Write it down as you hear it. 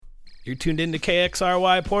You're tuned in to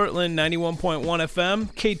KXRY Portland, 91.1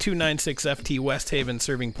 FM, K296FT West Haven,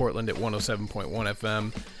 serving Portland at 107.1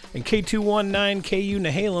 FM, and K219 KU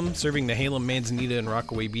Nehalem, serving Nehalem, Manzanita, and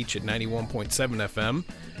Rockaway Beach at 91.7 FM.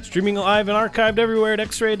 Streaming live and archived everywhere at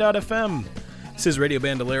xray.fm. This is Radio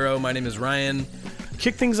Bandolero. My name is Ryan.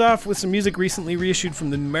 Kick things off with some music recently reissued from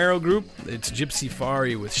the Numero Group. It's Gypsy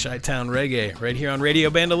Fari with Chi-Town Reggae, right here on Radio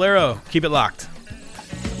Bandolero. Keep it locked.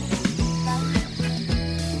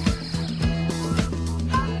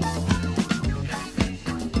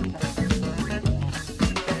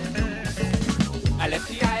 I left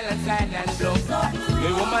the island sad and blue.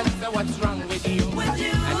 The woman said, what's wrong with you? I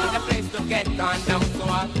need a place to get on down, so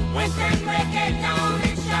I went and break it down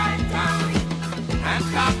in Chi-Town. I'm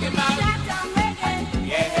talking about Chi-Town reggae.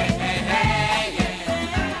 Yeah.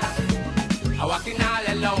 I walking all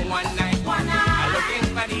alone one night. I looking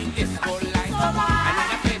for the disco light. I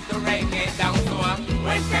need a place to reggae down, so I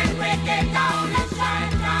went and break it down in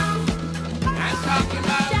Chi-Town. I'm talking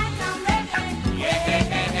about Chi-Town reggae.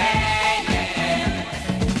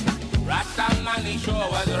 The show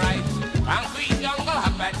was right. Concrete jungle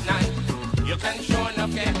up at night. You can show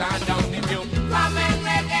enough get on down if you come and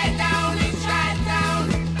reggae down in Chi-Town.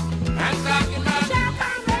 I'm talking about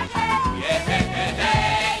Chi-Town reggae.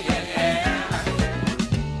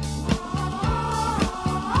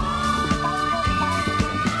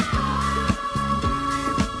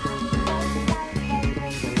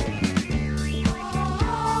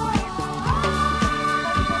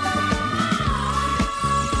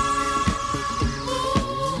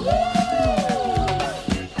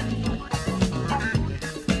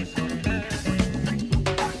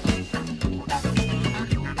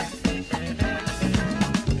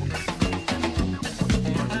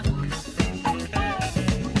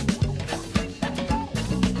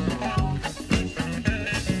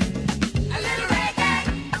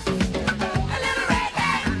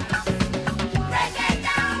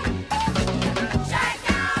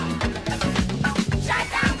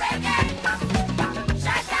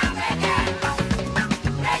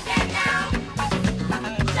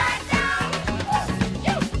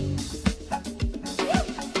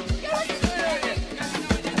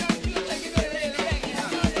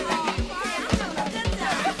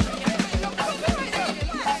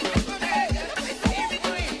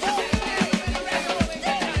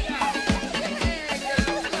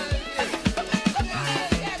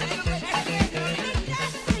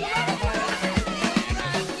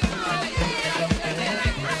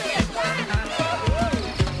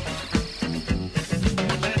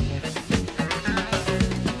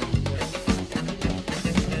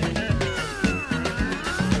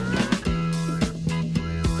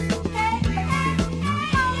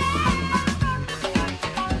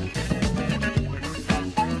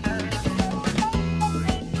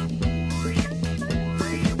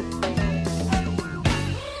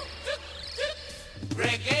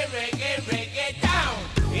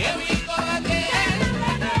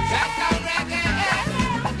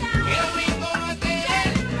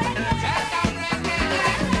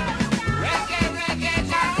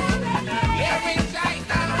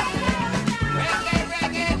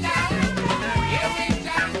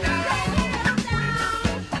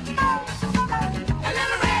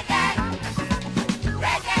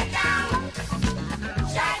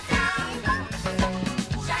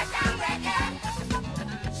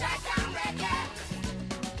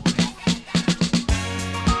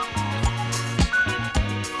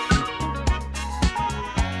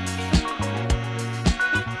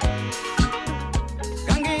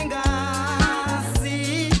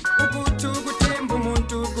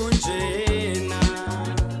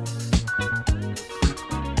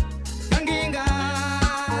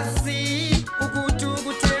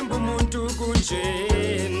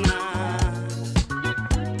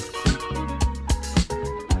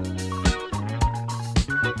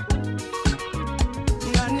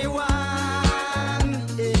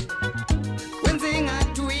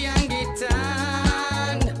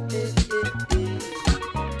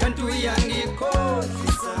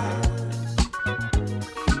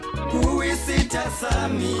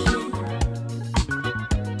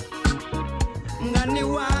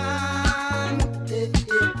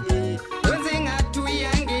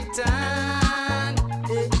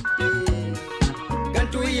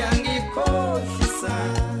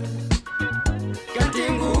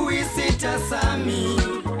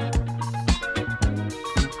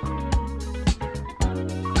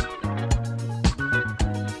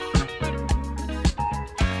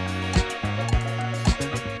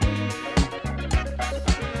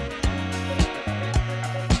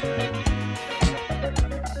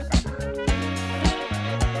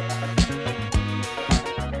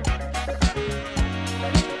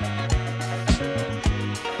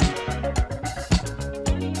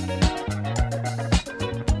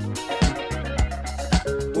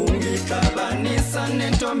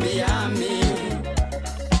 yami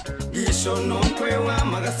ngisho nomkhwewa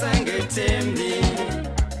makasangetembi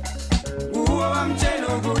uwo wamtshela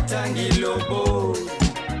ukuthi angilobo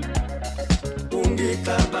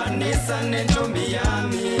ungixabanisa nentombi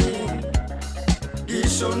yami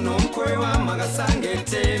ngisho nomkhwewa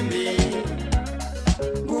makasangetembi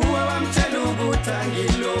uwo wamtshela ukuthi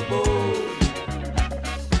angilobo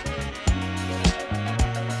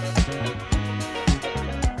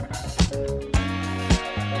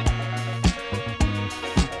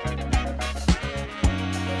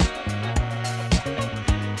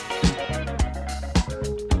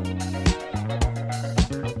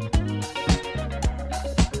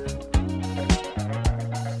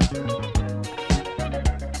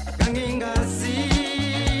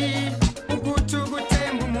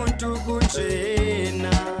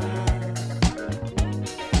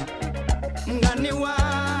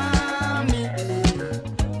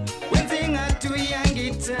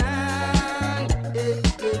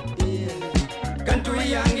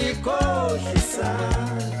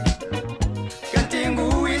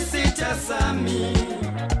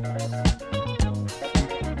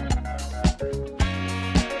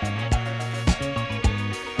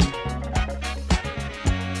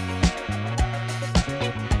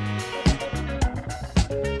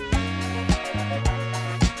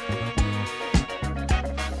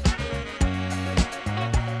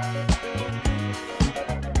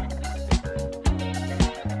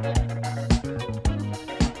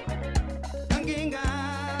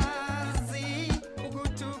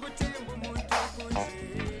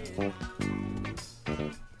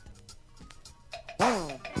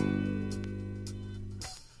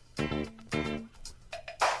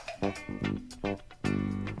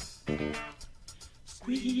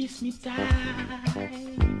Squeeze me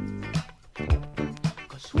tight,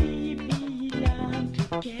 'cause we belong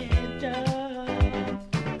together.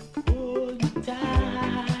 Hold me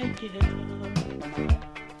tight, girl,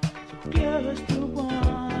 so close to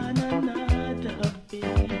one another,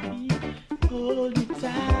 baby. Hold me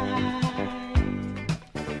tight,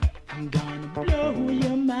 I'm gonna blow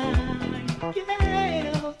your mind,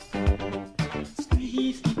 girl.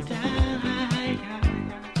 Squeeze me tight,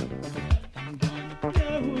 I'm gonna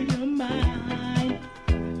blow your mind.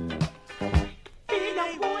 And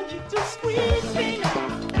I want you to squeeze me now,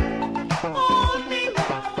 hold me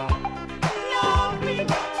now, love me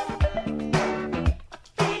now.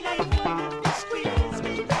 And I want you to squeeze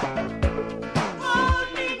me now, hold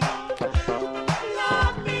me now,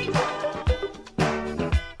 love me now.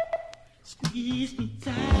 Squeeze me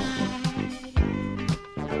tight,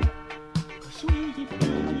 'cause we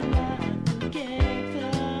belong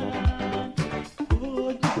together.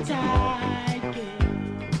 Hold me tight, girl,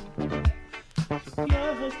 so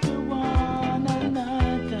close to one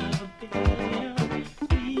another, baby.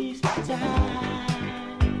 Squeeze me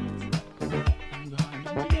tight, I'm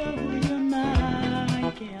gonna blow your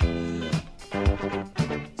mind, girl.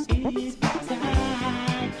 Squeeze me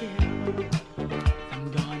tight, girl, I'm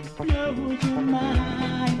gonna blow your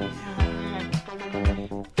mind.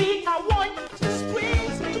 Baby, I want you to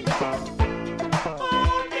squeeze me,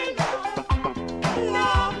 hold me now,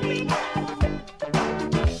 love me now.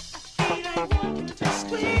 And I want you to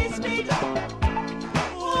squeeze me now,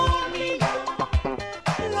 hold me now,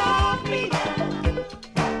 love me now.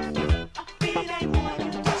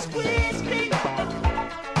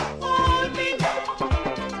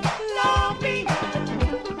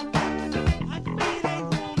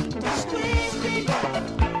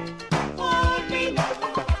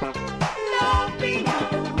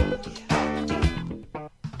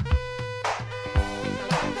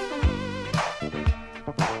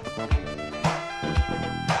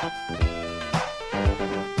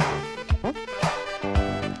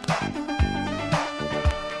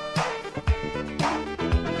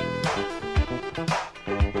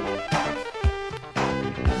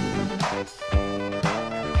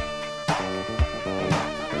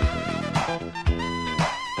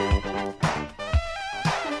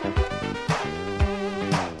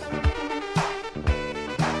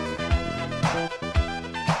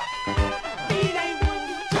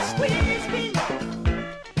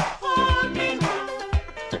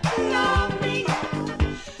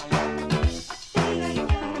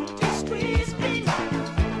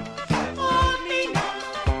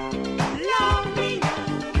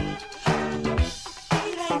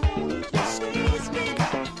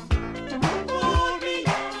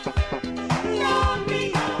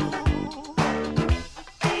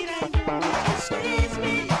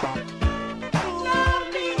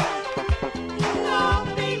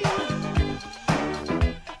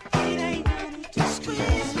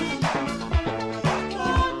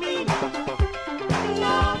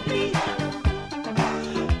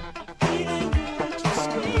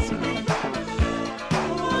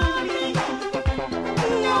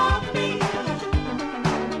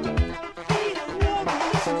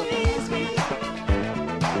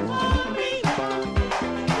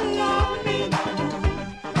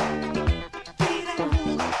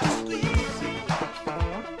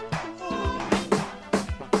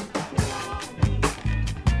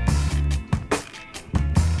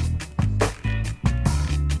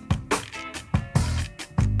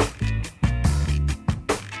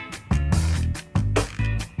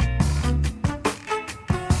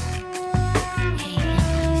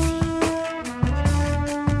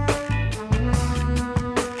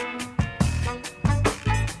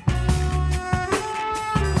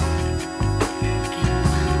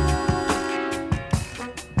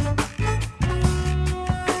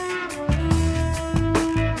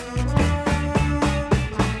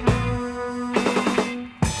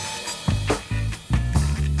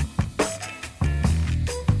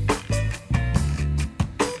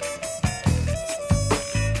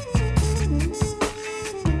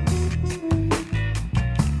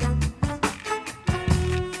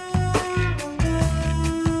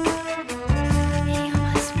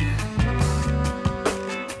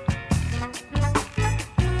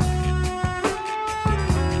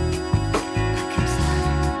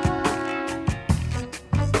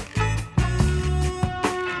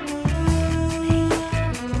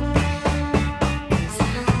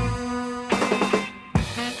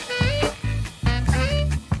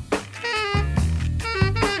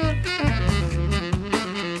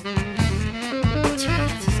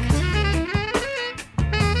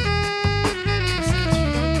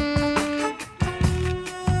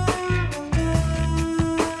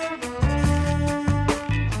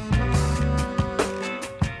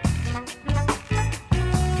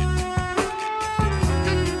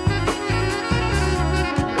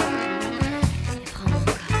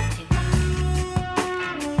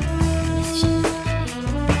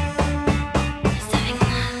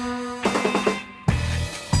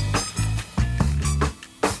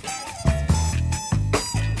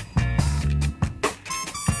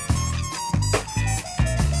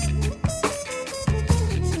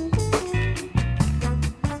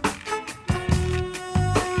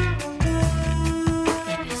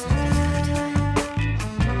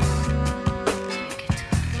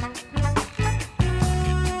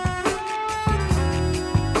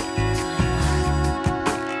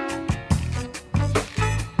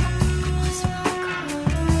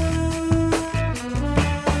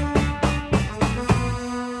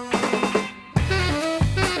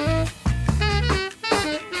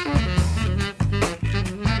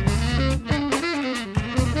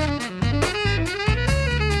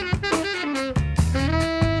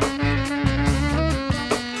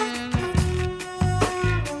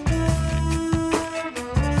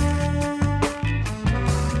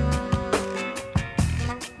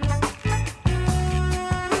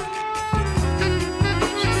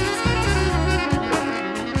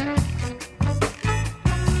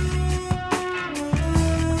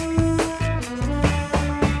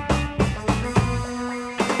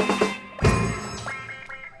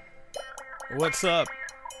 what's up?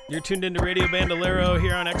 You're tuned into Radio Bandolero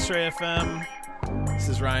here on X-Ray FM. This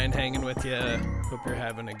is Ryan hanging with you. Hope you're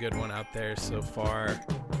having a good one out there so far.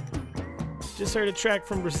 Just heard a track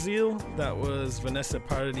from Brazil. That was Vanessa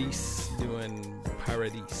Paradis doing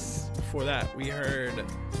Paradis. Before that, we heard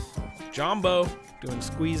Jumbo doing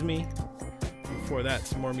Squeeze Me. Before that,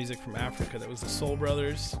 some more music from Africa. That was the Soul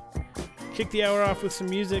Brothers. Kicked the hour off with some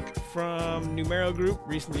music from Numero Group,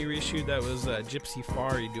 recently reissued. That was Gypsy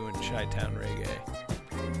Fari doing Chi-Town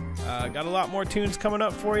Reggae. Got a lot more tunes coming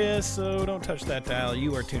up for you, so don't touch that dial.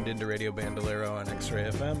 You are tuned into Radio Bandolero on X-Ray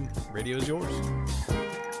FM. Radio is yours.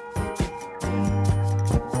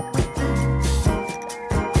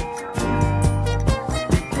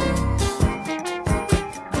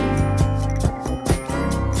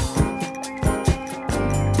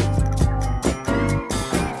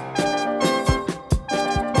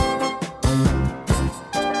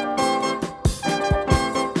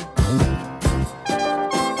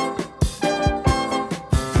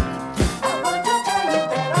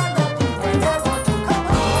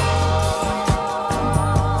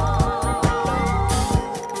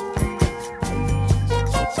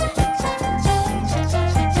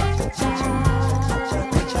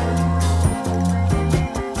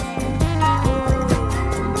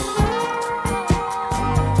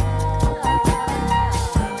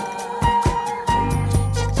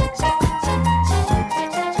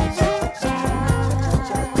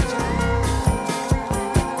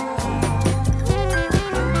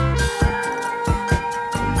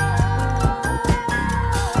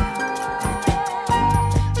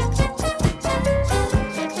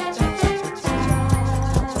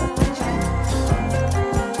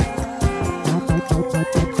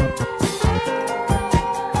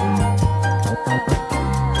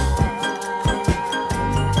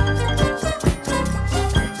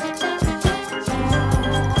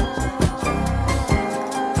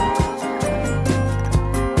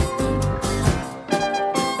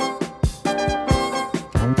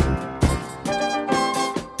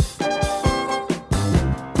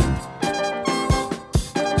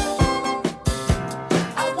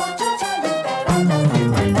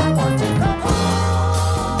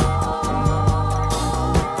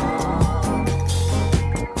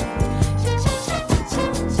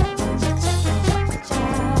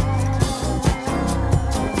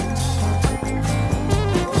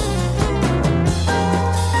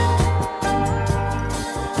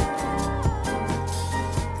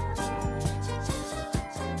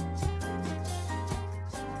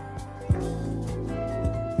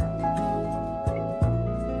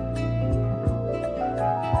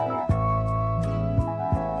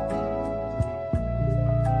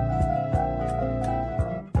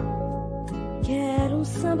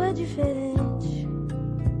 samba diferente.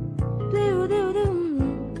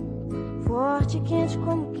 Forte e quente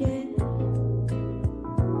como quer.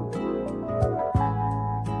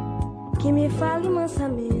 Que me fale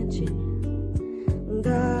mansamente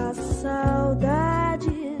da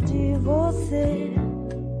saudade de você.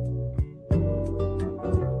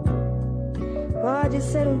 Pode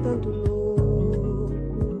ser um tanto louco,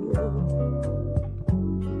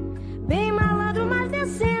 bem malandro, mas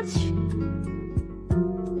decente,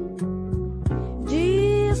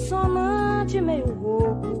 dissonante, meio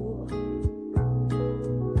rouco,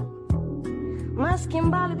 mas que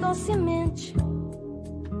embale docemente.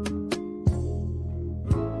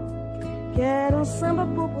 Quero um samba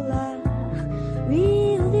popular,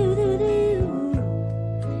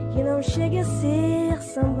 que não chegue a ser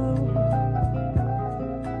sambão,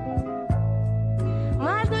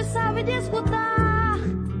 mas nos sabe de escutar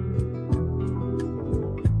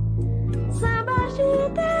sambas de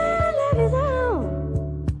televisão,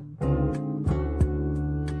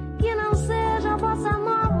 que não seja bossa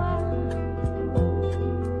nova.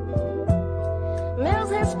 Meus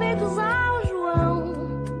respeitos ao João.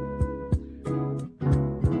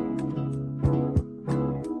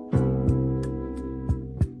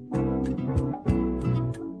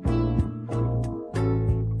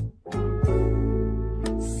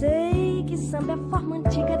 Samba é forma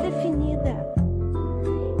antiga definida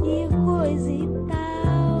e coisa e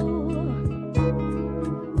tal.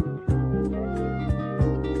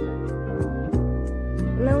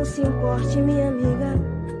 Não se importe, minha amiga,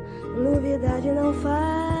 novidade não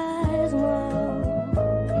faz mal.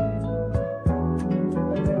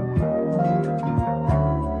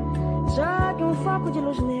 Jogue um foco de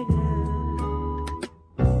luz negra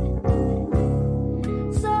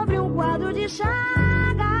sobre um quadro de chá.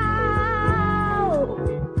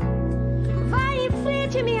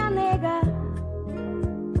 Minha nega,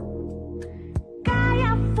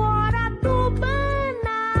 caia fora do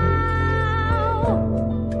banal.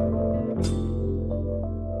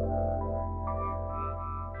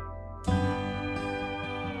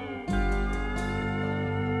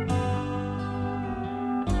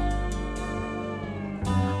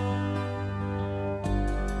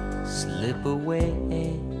 slip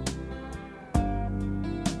away.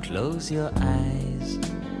 Close your eyes.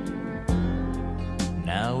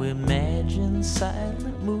 Now imagine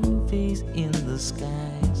silent movies in the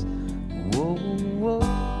skies. Whoa, whoa,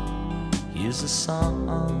 here's a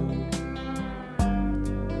song.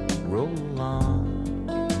 Roll along.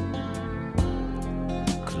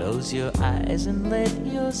 Close your eyes and let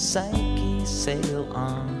your psyche sail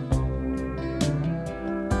on.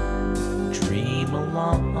 Dream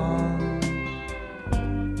along.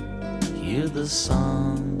 Hear the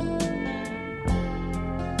song.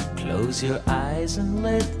 Close your eyes and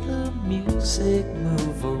let the music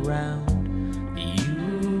move around.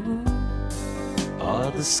 You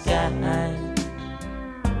are the sky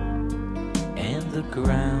and the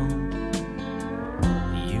ground.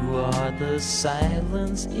 You are the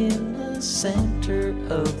silence in the center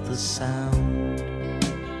of the sound.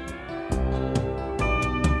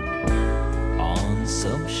 On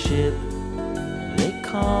some ship they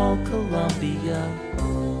call Columbia,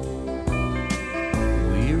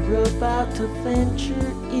 we're about to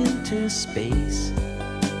venture into space.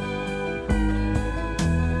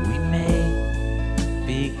 We may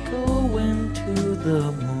be going to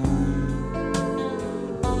the moon,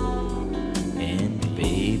 and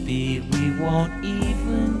baby, we won't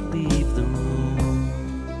even leave the room.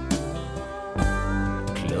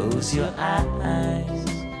 Close your eyes,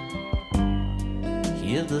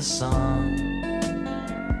 hear the song.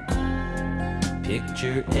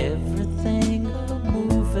 Picture everything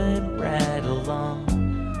moving right along.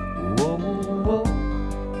 Whoa, whoa,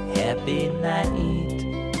 happy night.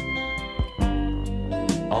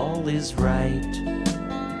 All is right.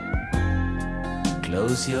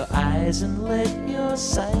 Close your eyes and let your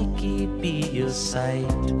psyche be your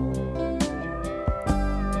sight.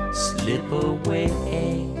 Slip away.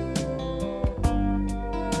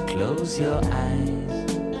 Close your eyes.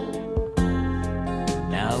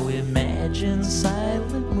 Now imagine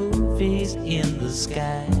silent movies in the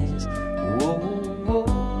skies. Whoa, whoa,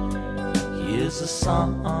 here's a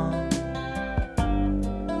song.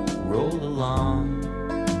 Roll along.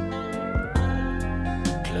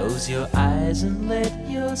 Close your eyes and let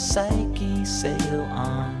your psyche sail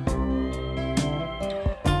on.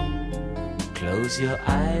 Close your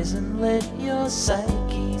eyes and let your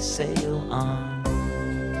psyche sail on.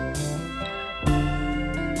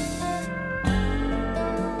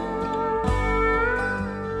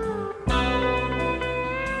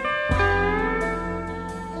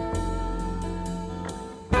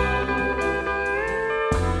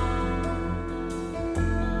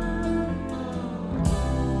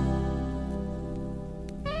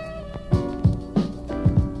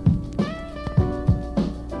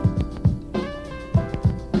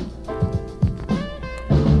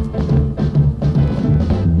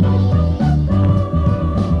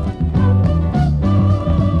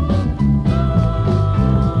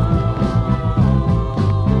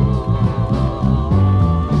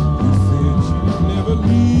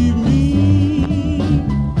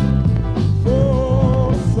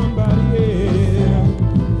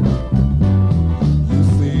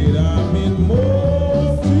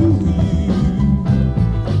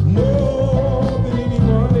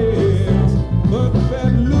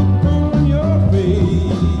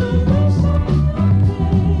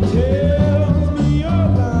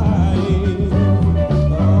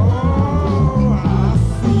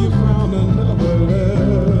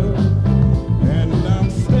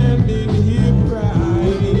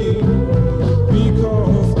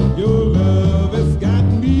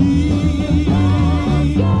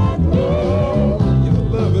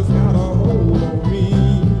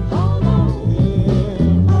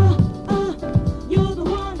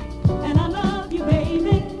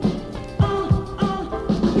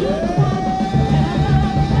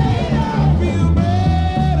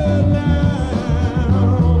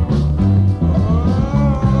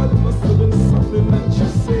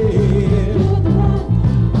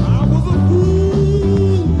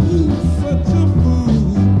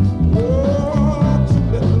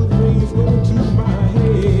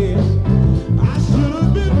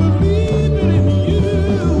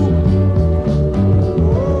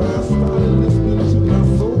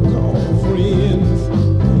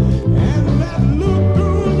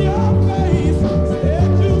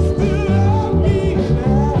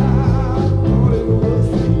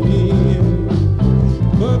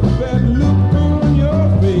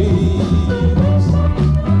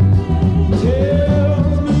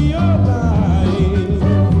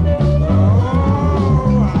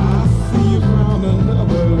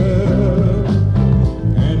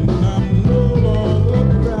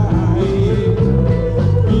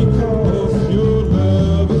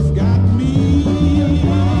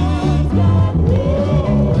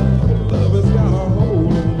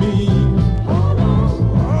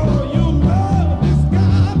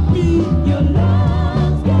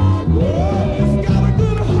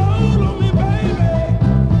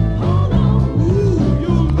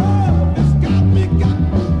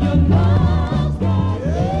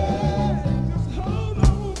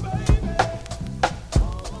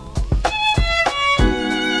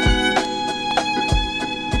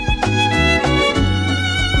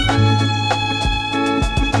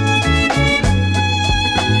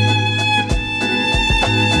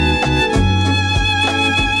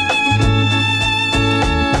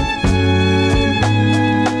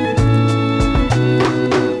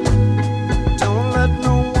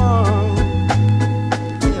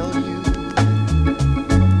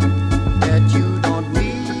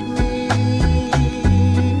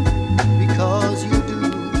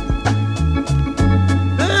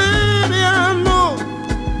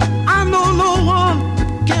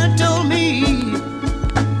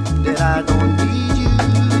 I don't need you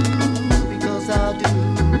because I do.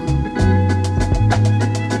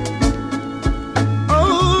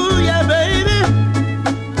 Oh yeah, baby,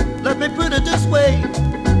 let me put it this way.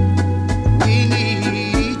 We need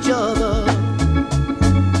each other.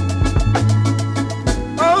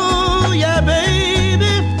 Oh yeah,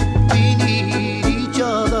 baby, we need each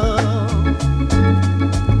other.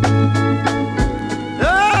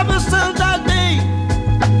 Ever since that day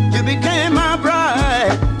you became my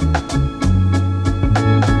bride,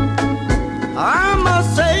 I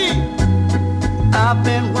must say I've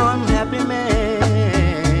been one happy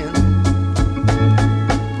man.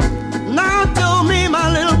 Now tell me,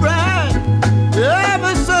 my little bride,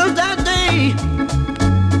 ever since that day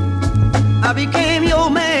I became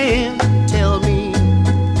your man, tell me,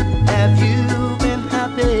 have you been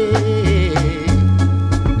happy?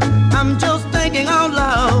 I'm just thinking out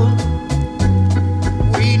loud.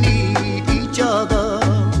 We need each other.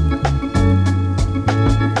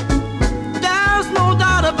 There's no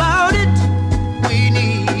doubt about it. We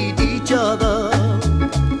need each other.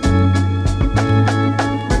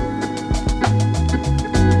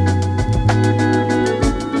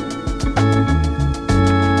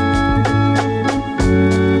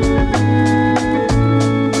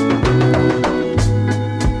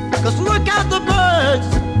 Cause look at the birds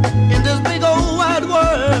in this big old wide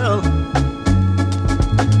world.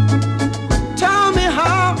 Tell me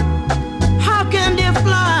how can they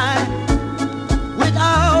fly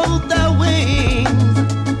without their wings?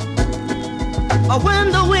 Or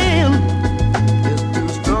when the wind is too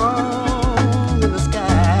strong in the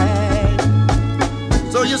sky.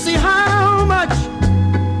 So you see how much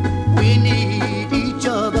we need each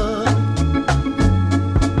other.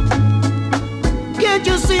 Can't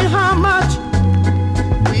you see how much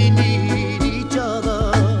we need each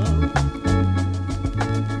other?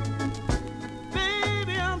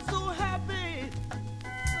 Baby, I'm so happy,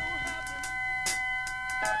 so happy.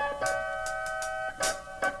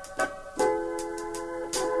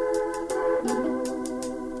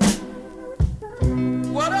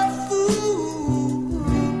 What a fool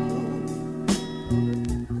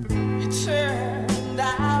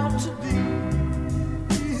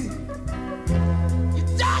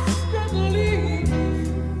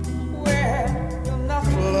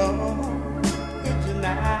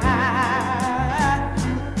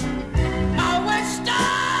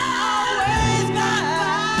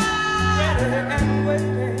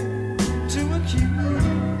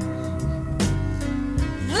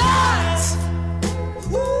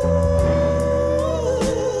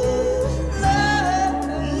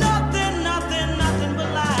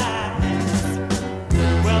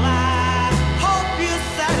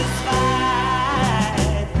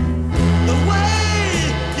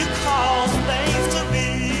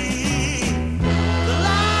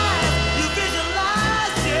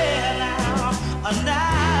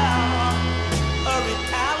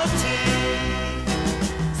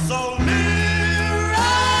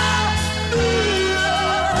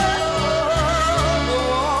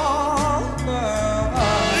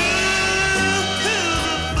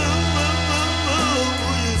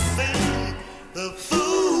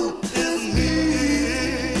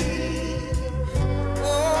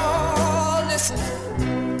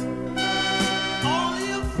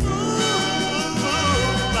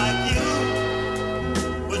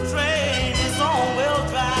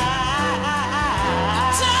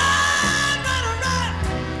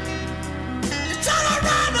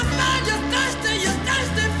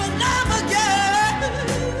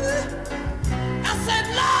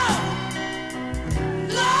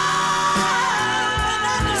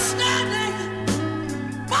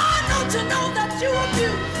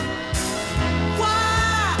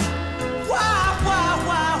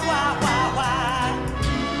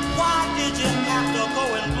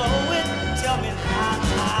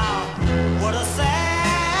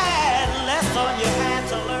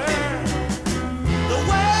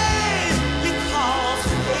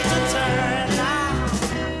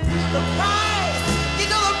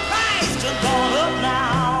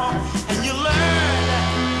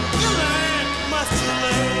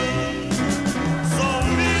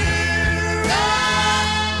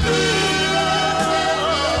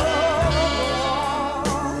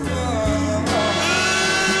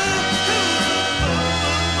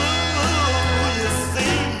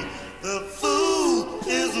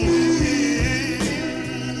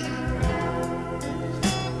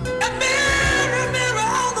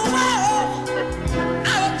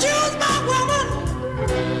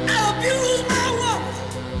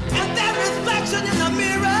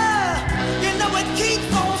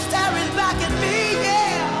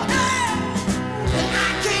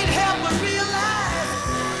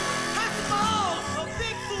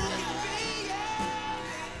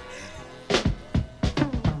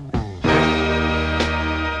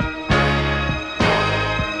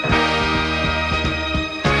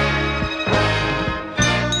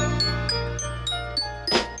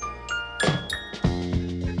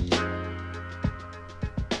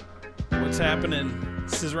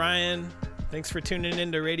is Ryan. Thanks for tuning in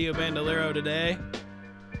to Radio Bandolero today.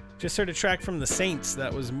 Just heard a track from the Saints.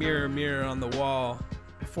 That was Mirror, Mirror on the Wall.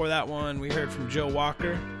 Before that one, we heard from Joe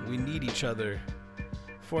Walker, We Need Each Other.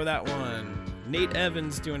 Before that one, Nate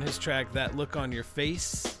Evans doing his track, That Look on Your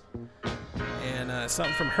Face. And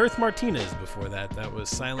something from Hearth Martinez before that. That was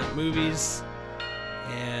Silent Movies.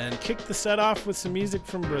 And kicked the set off with some music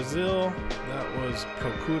from Brazil. That was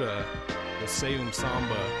Procura with Seum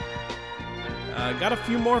Samba. Got a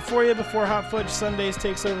few more for you before Hot Fudge Sundays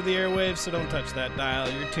takes over the airwaves, so don't touch that dial.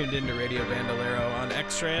 You're tuned into Radio Bandolero on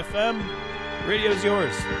X-Ray FM. Radio's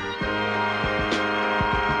yours.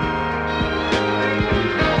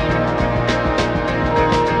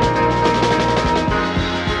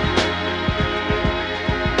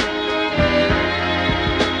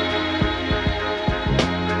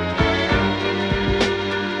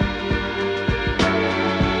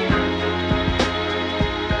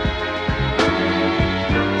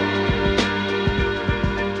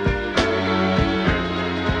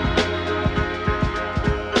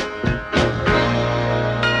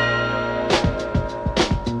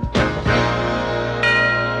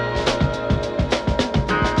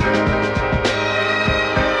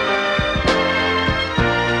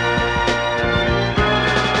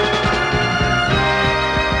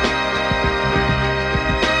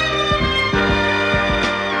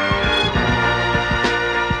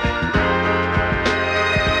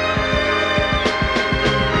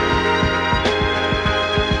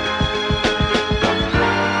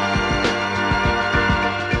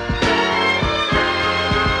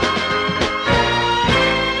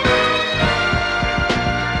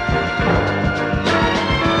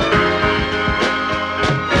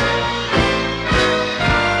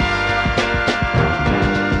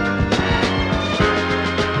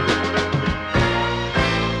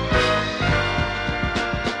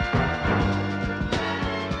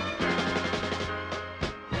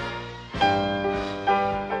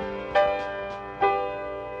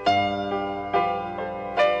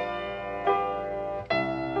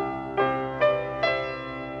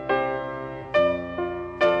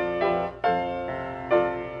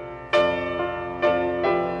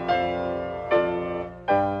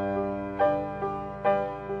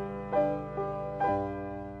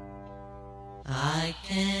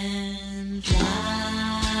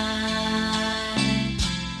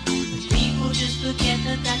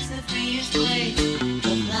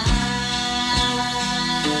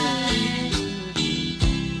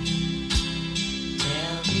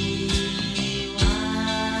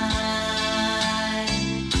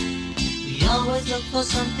 For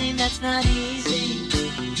something that's not easy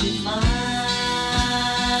to find.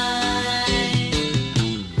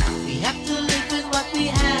 We have to live with what we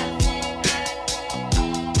have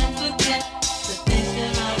and forget the things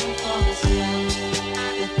that aren't for ourselves,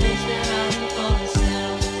 the things that aren't for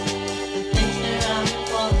ourselves, the things that aren't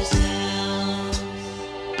for ourselves.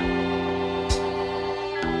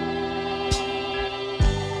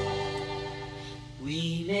 We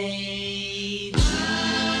may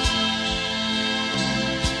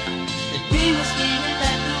that we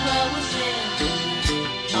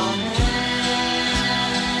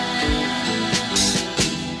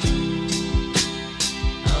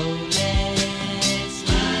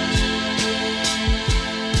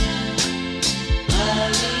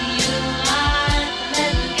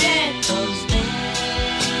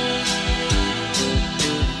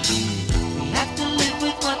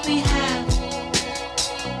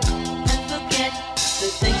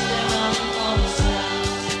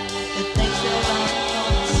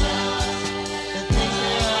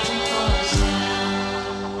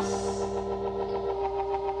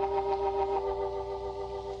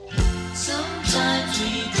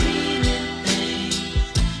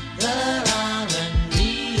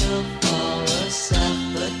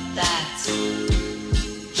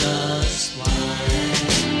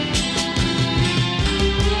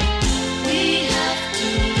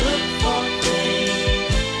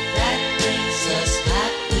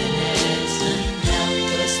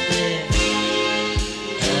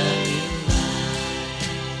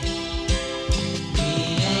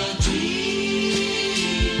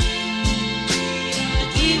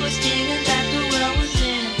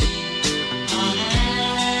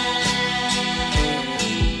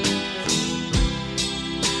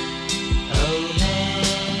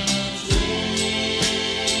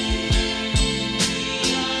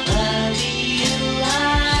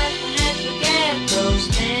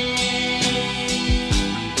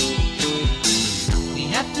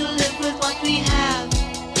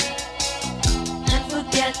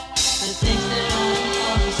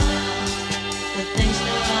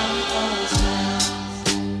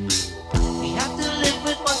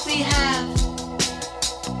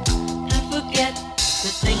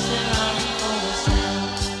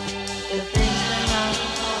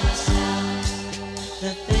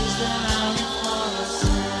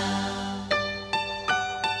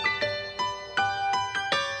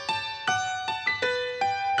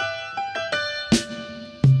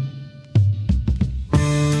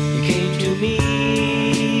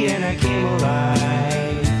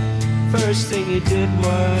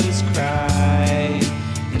was cry,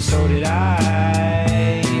 and so did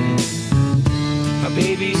I. A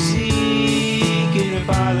baby seeking her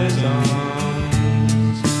father's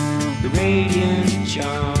arms, the radiant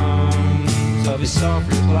charms of his soft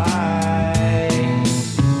reply.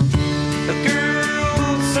 A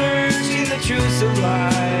girl searching the truths of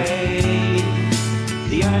life,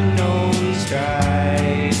 the unknown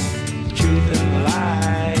strife, the truth and the lie.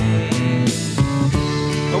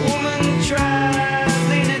 A woman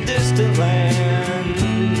traveling to distant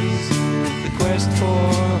lands, the quest for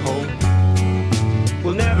hope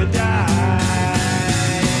will never die.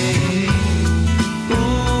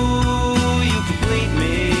 Ooh, you complete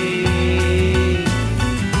me.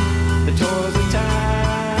 The toils of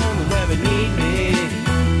time will never need me.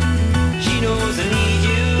 She knows I need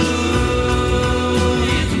you.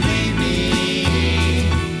 You complete me.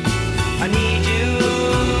 I need you.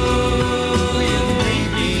 You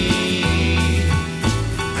complete me.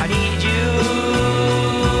 I need you.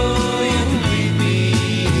 You complete me.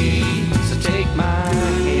 So take my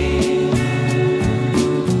hand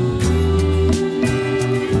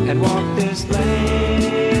and walk this land,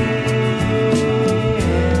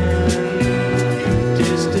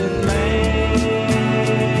 distant lands,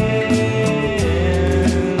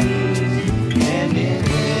 hand in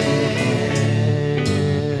hand.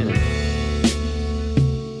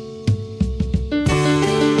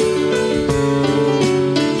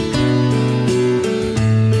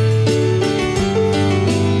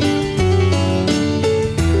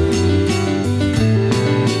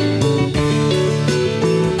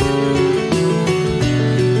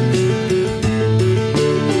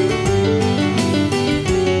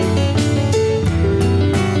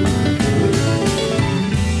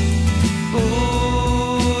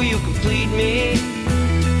 Ooh, you complete me.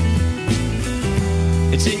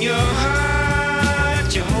 It's in your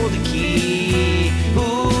heart, you hold the key.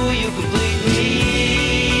 Ooh, you complete me.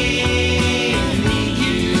 I need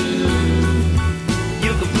you.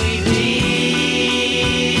 You complete me.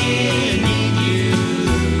 I need you.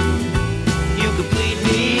 You complete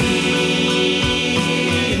me.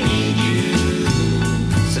 I need you.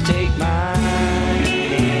 So take my hand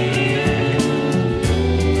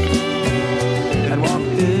and walk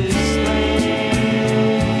this land,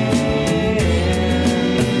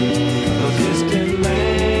 those distant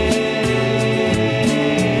lands,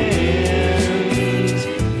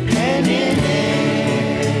 hand in hand.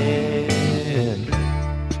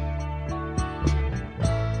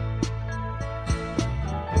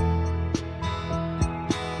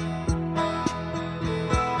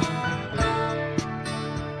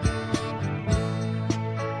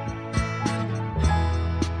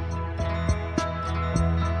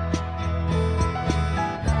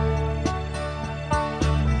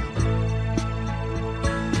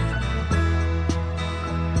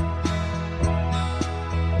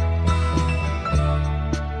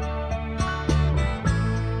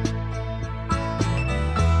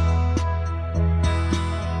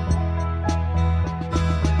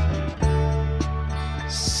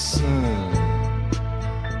 Soon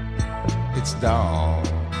it's dawn.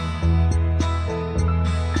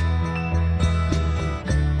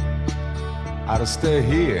 I'll stay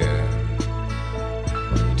here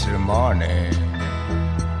till morning.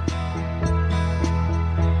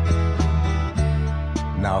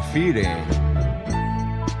 Now feeling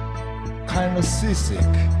kind of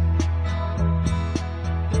seasick.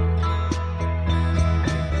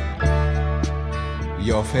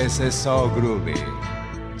 Your face is so groovy,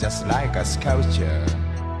 just like a sculpture.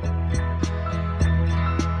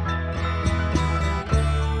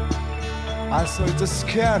 I saw it's a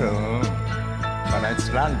scare, but it's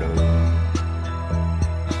random.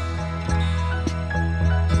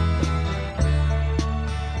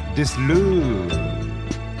 This room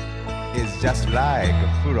is just like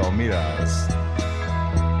full of mirrors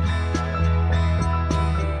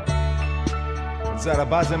that are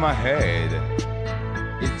buzzing my head.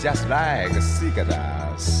 It's just like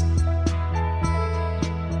cigarettes.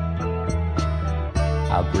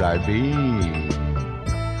 How could I be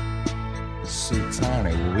through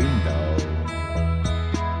tiny window?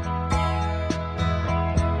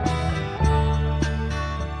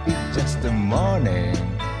 It's just the morning.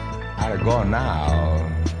 I'll go now.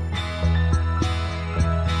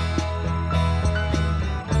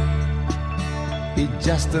 It's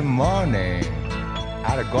just the morning.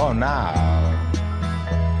 I'll go now.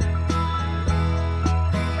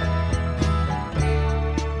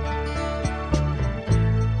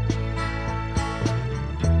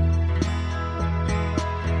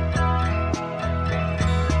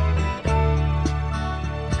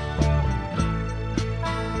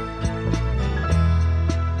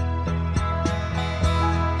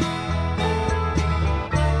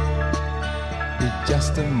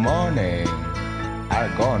 just the morning.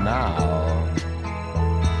 I'll go now.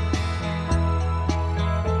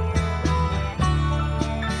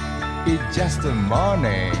 It's just the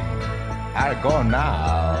morning. I'll go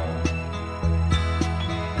now.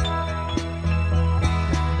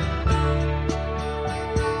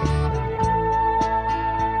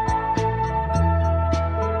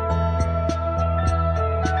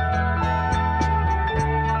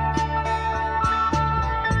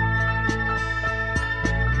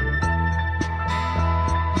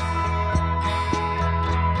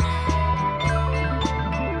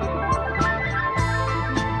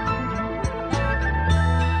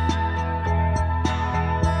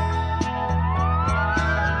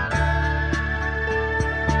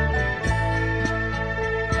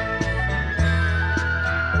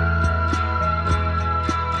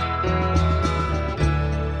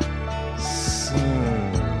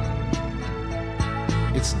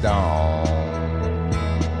 It's dawn.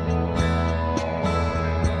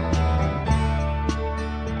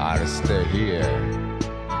 I'll stay here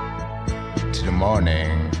till the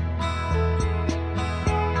morning.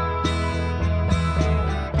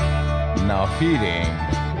 Now feeling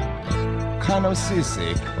kind of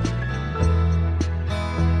seasick.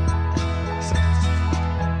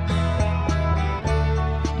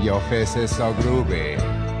 Your face is so groovy,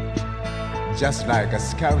 just like a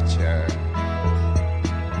sculpture.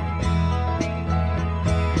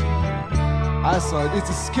 I thought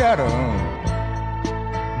it's scary,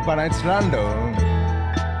 but it's random.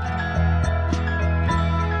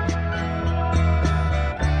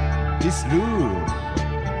 This room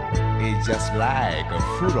is just like a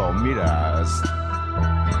full of mirrors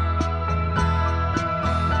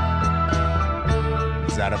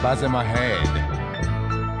that buzz in my head,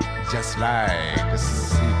 just like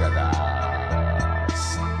cigarettes.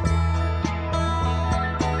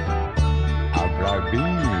 A black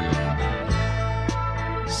beam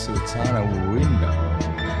sits on a window.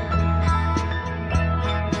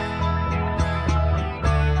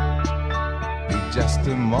 It's just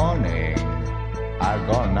the morning. I'll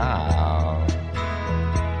go now.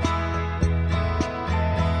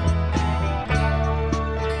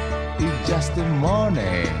 It's just the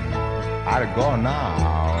morning. I'll go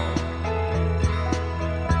now.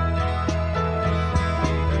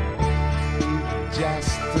 It's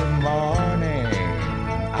just the morning.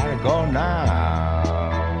 I'll go now.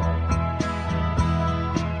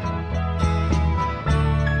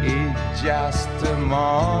 It's just the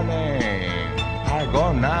morning. I'll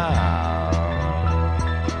go now.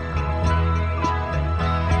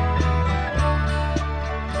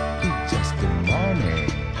 It's just the morning.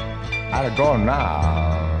 I'll go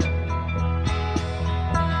now.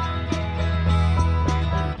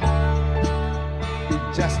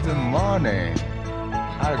 It's just the morning.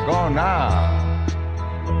 I'll go now.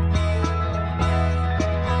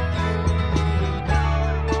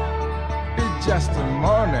 It's just the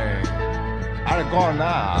morning. I'll go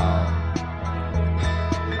now.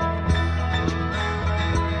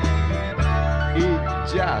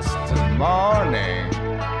 It's just the morning.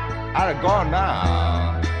 I'll go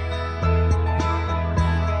now.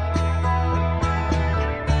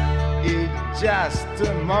 It's just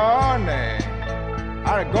the morning.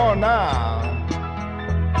 I'll go now.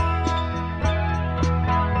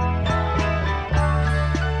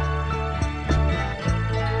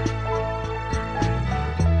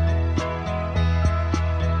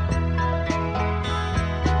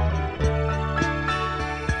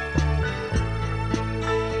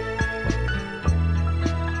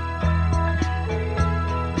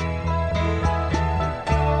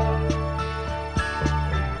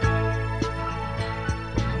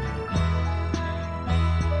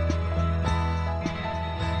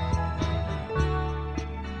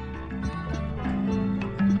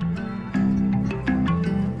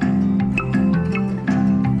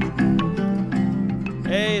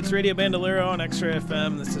 It's Radio Bandolero on Extra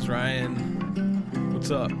FM. This is Ryan.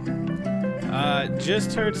 What's up?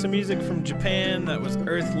 Just heard some music from Japan. That was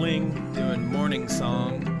Earthling doing Morning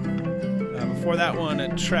Song. Before that one,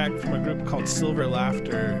 a track from a group called Silver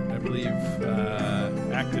Laughter, I believe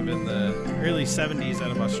active in the early 70s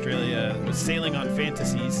out of Australia. It was Sailing on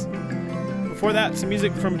Fantasies. Before that, some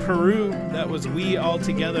music from Peru. That was We All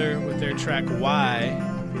Together with their track Why.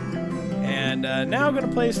 And now I'm going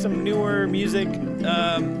to play some newer music.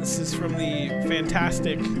 This is from the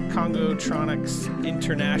fantastic Congotronics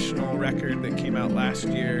International record that came out last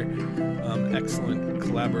year. Excellent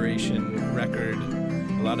collaboration record.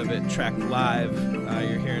 A lot of it tracked live.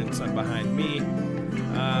 You're hearing some behind me.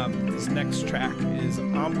 This next track is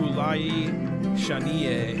Ambulai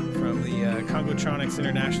Shanie from the Congotronics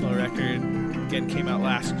International record. again, came out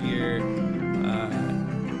last year.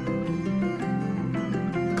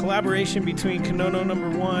 Collaboration between Kanono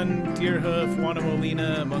No. 1, Deerhoof, Juana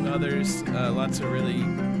Molina, among others. Lots of really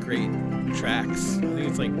great tracks. I think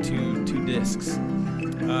it's like two discs.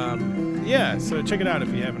 Yeah, so check it out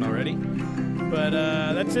if you haven't already. But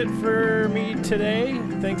that's it for me today.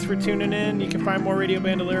 Thanks for tuning in. You can find more Radio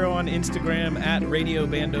Bandolero on Instagram at Radio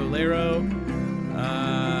Bandolero.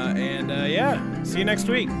 Yeah, see you next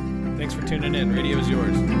week. Thanks for tuning in. Radio is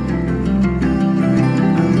yours.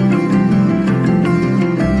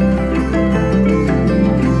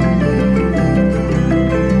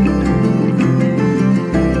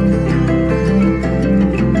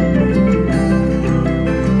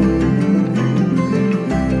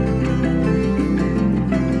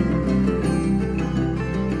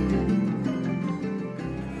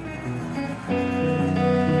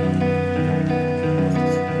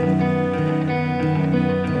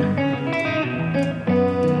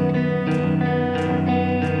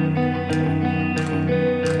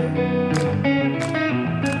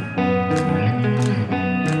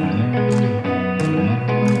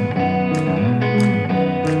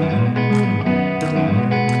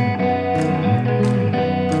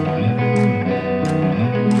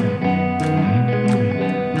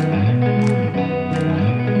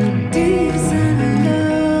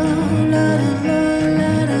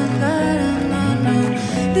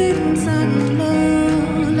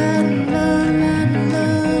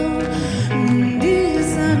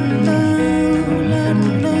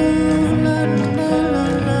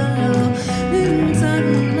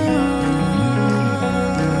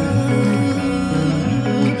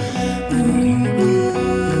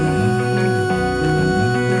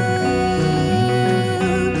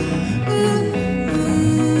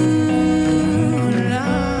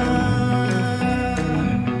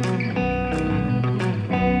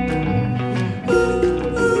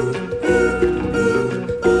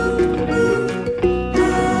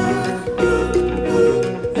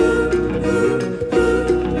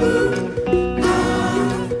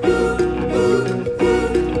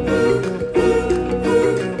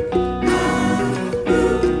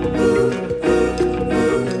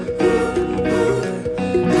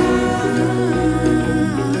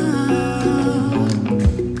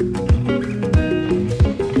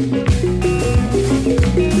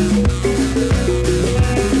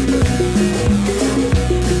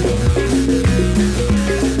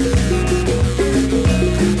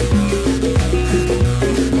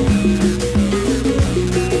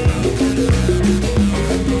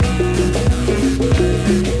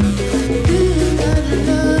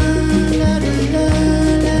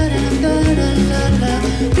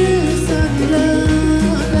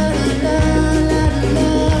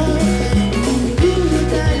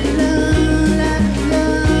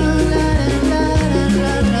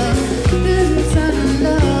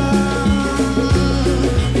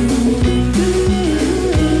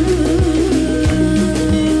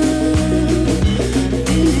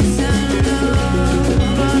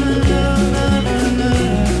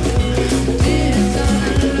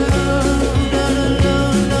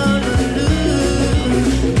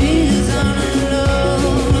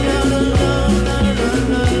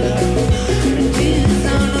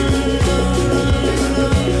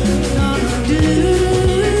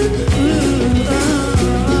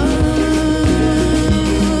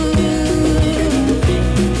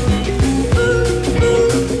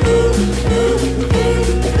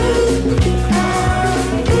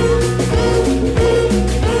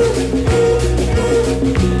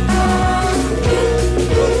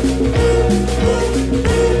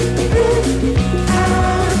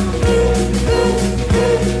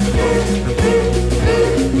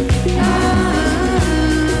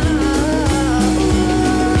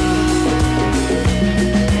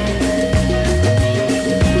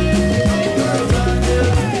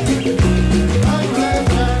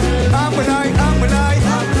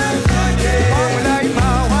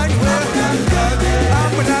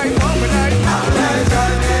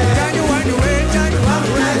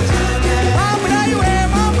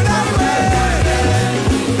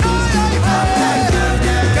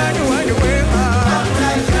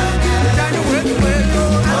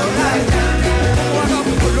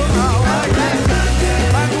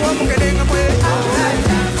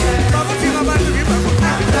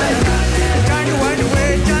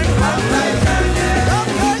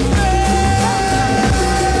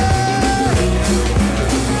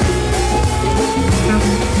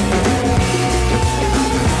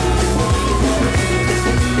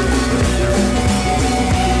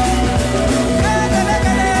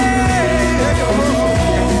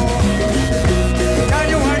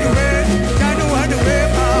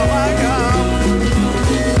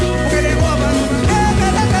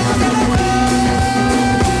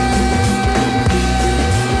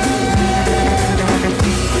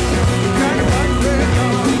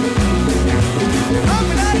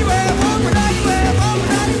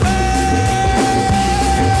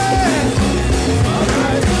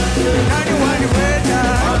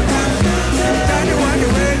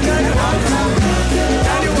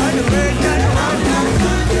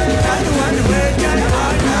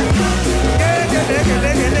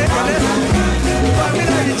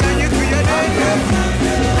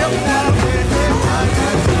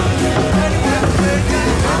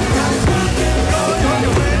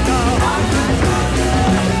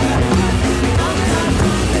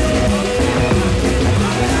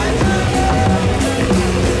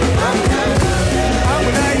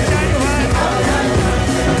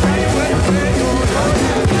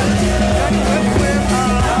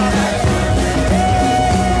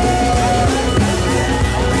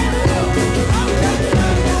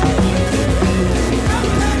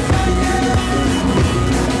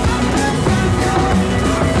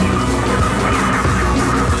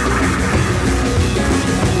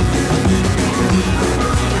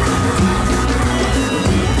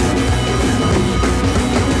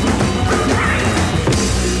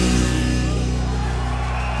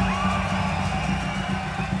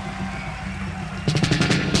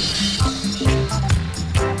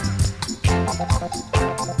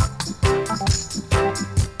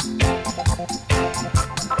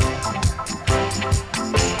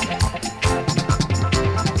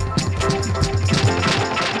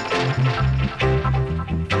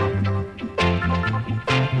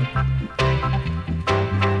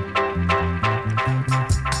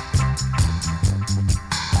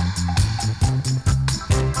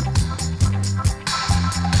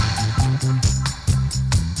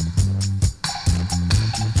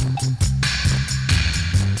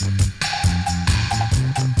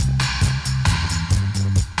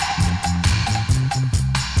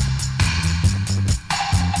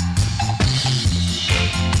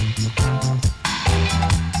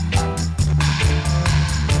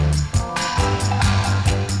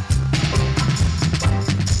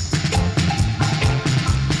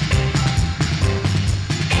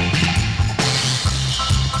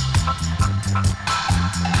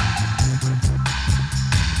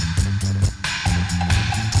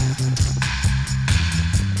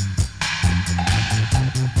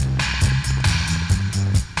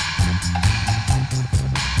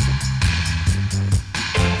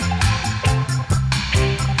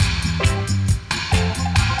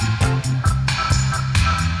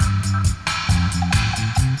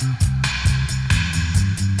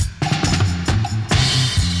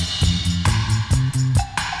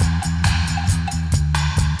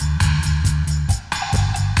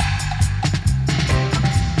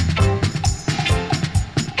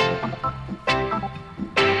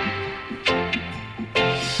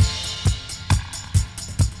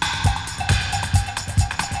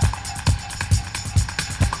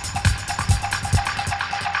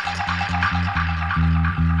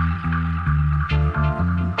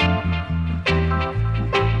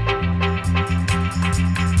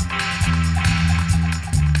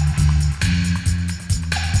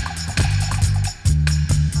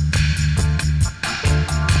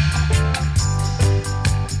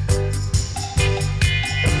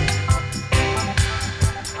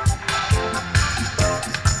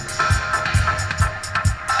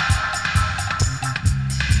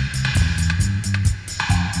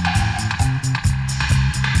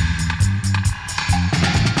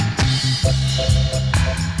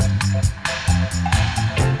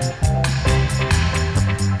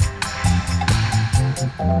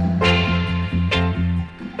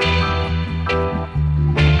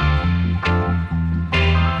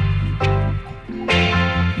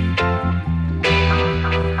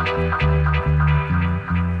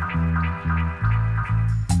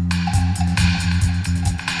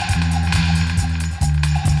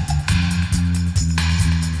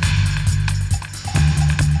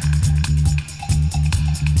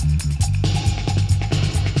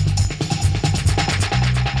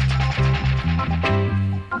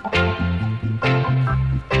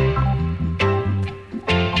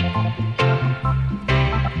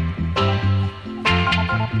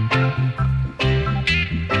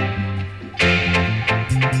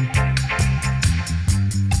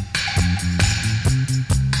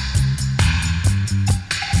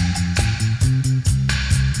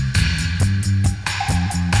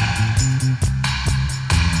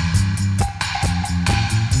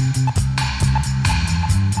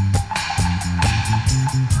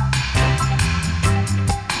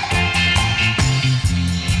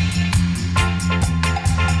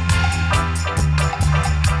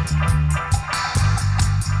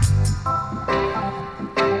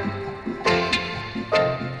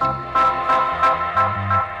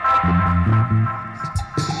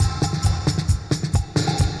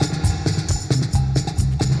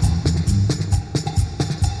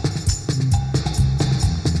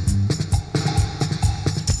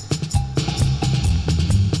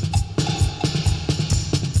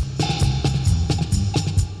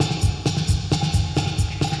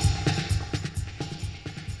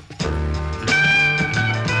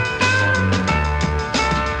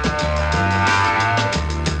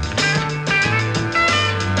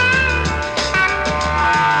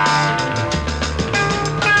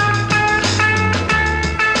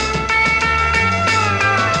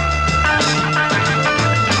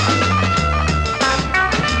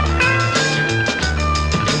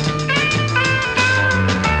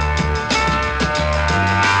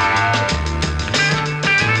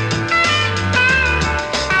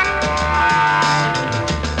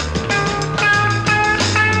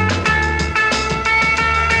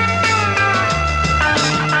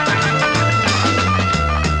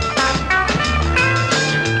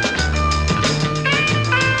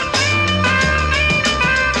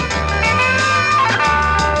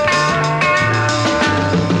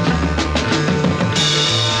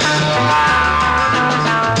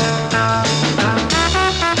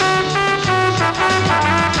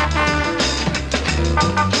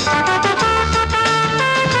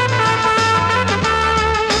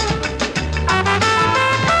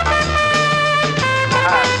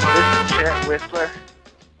 Whistler,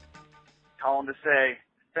 calling to say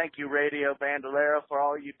thank you, Radio Bandolero, for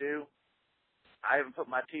all you do. I haven't put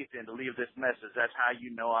my teeth in to leave this message. That's how you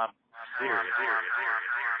know I'm serious.